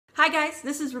Hi guys,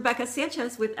 this is Rebecca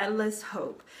Sanchez with Endless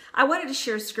Hope. I wanted to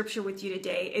share scripture with you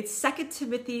today. It's 2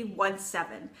 Timothy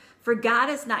 1:7. For God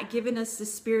has not given us the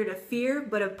spirit of fear,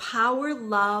 but of power,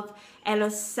 love, and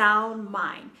a sound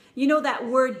mind. You know that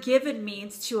word given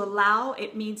means to allow,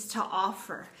 it means to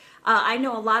offer. I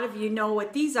know a lot of you know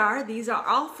what these are. These are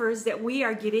offers that we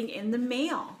are getting in the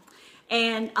mail.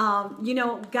 And,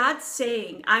 God's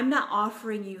saying, I'm not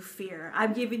offering you fear.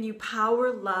 I'm giving you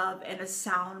power, love, and a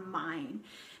sound mind.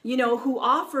 Who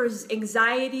offers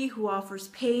anxiety, who offers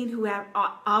pain, who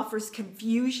offers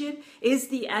confusion is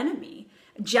the enemy.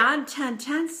 John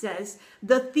 10:10 says,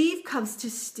 the thief comes to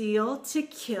steal, to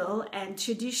kill, and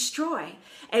to destroy.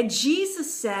 And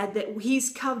Jesus said that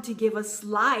he's come to give us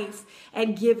life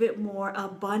and give it more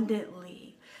abundantly.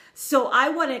 So I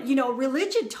want to,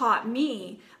 religion taught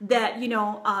me that,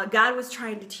 God was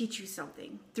trying to teach you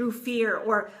something through fear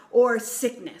or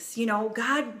sickness.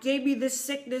 God gave me this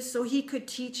sickness so he could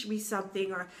teach me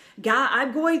something. Or God,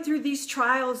 I'm going through these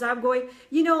trials.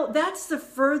 That's the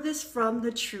furthest from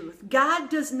the truth. God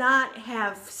does not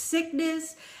have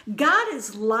sickness. God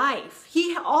is life.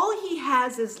 All he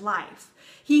has is life.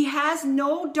 He has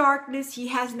no darkness. He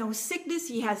has no sickness.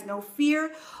 He has no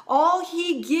fear. All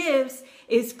he gives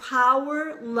is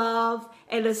power, love,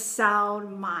 and a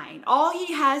sound mind. All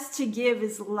he has to give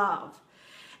is love.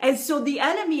 And so the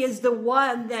enemy is the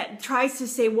one that tries to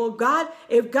say, well, God,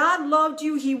 if God loved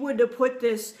you, he wouldn't have put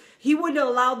this, he wouldn't have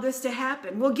allowed this to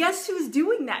happen. Well, guess who's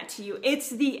doing that to you? It's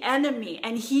the enemy,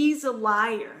 and he's a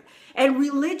liar. And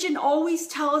religion always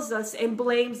tells us and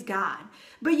blames God.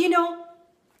 But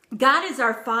God is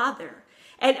our Father.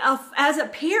 And as a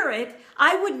parent,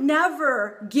 I would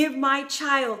never give my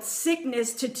child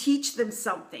sickness to teach them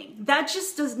something. That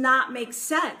just does not make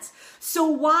sense. So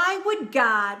why would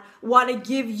God want to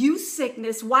give you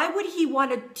sickness? Why would he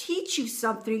want to teach you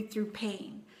something through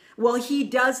pain? Well, he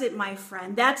does it, my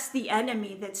friend. That's the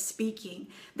enemy that's speaking.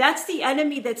 That's the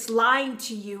enemy that's lying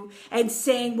to you and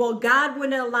saying, well, God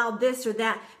wouldn't allow this or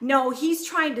that. No, he's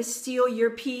trying to steal your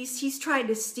peace. He's trying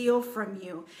to steal from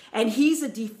you. And he's a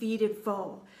defeated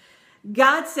foe.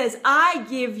 God says, I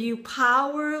give you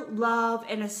power, love,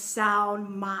 and a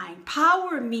sound mind.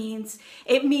 Power means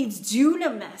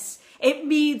dunamis. It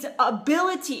means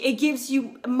ability. It gives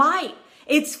you might.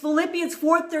 It's Philippians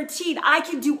 4:13. I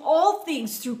can do all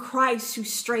things through Christ who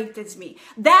strengthens me.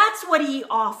 That's what he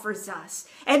offers us.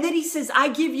 And then he says, I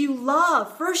give you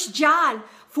love. 1 John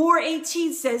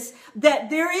 4:18 says that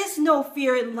there is no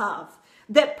fear in love.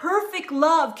 That perfect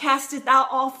love casteth out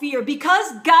all fear.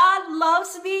 Because God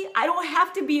loves me, I don't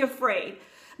have to be afraid.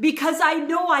 Because I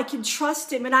know I can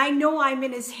trust him and I know I'm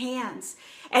in his hands.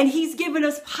 And he's given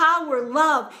us power,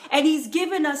 love, and he's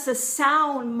given us a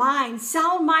sound mind.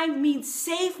 Sound mind means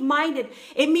safe-minded.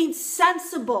 It means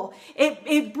sensible.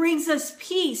 It brings us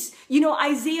peace.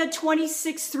 Isaiah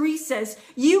 26:3 says,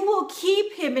 you will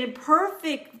keep him in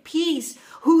perfect peace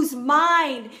whose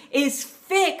mind is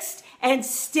fixed and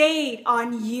stayed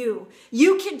on you.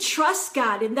 You can trust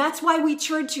God, and that's why we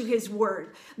turn to his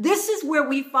word. This is where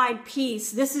we find peace.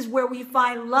 This is where we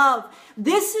find love.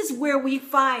 This is where we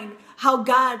find how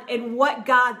God and what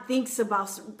God thinks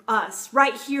about us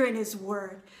right here in his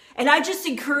word. And I just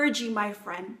encourage you, my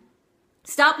friend,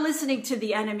 stop listening to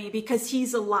the enemy because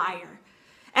he's a liar.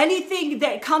 Anything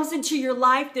that comes into your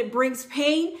life that brings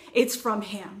pain, it's from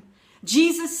him.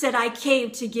 Jesus said, I came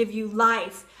to give you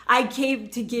life. I came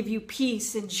to give you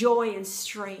peace and joy and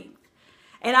strength.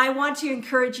 And I want to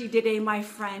encourage you today, my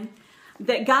friend,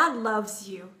 that God loves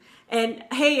you. And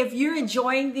hey, if you're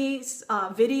enjoying these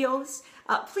videos,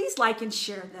 please like and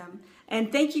share them.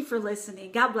 And thank you for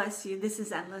listening. God bless you. This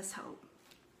is Endless Hope.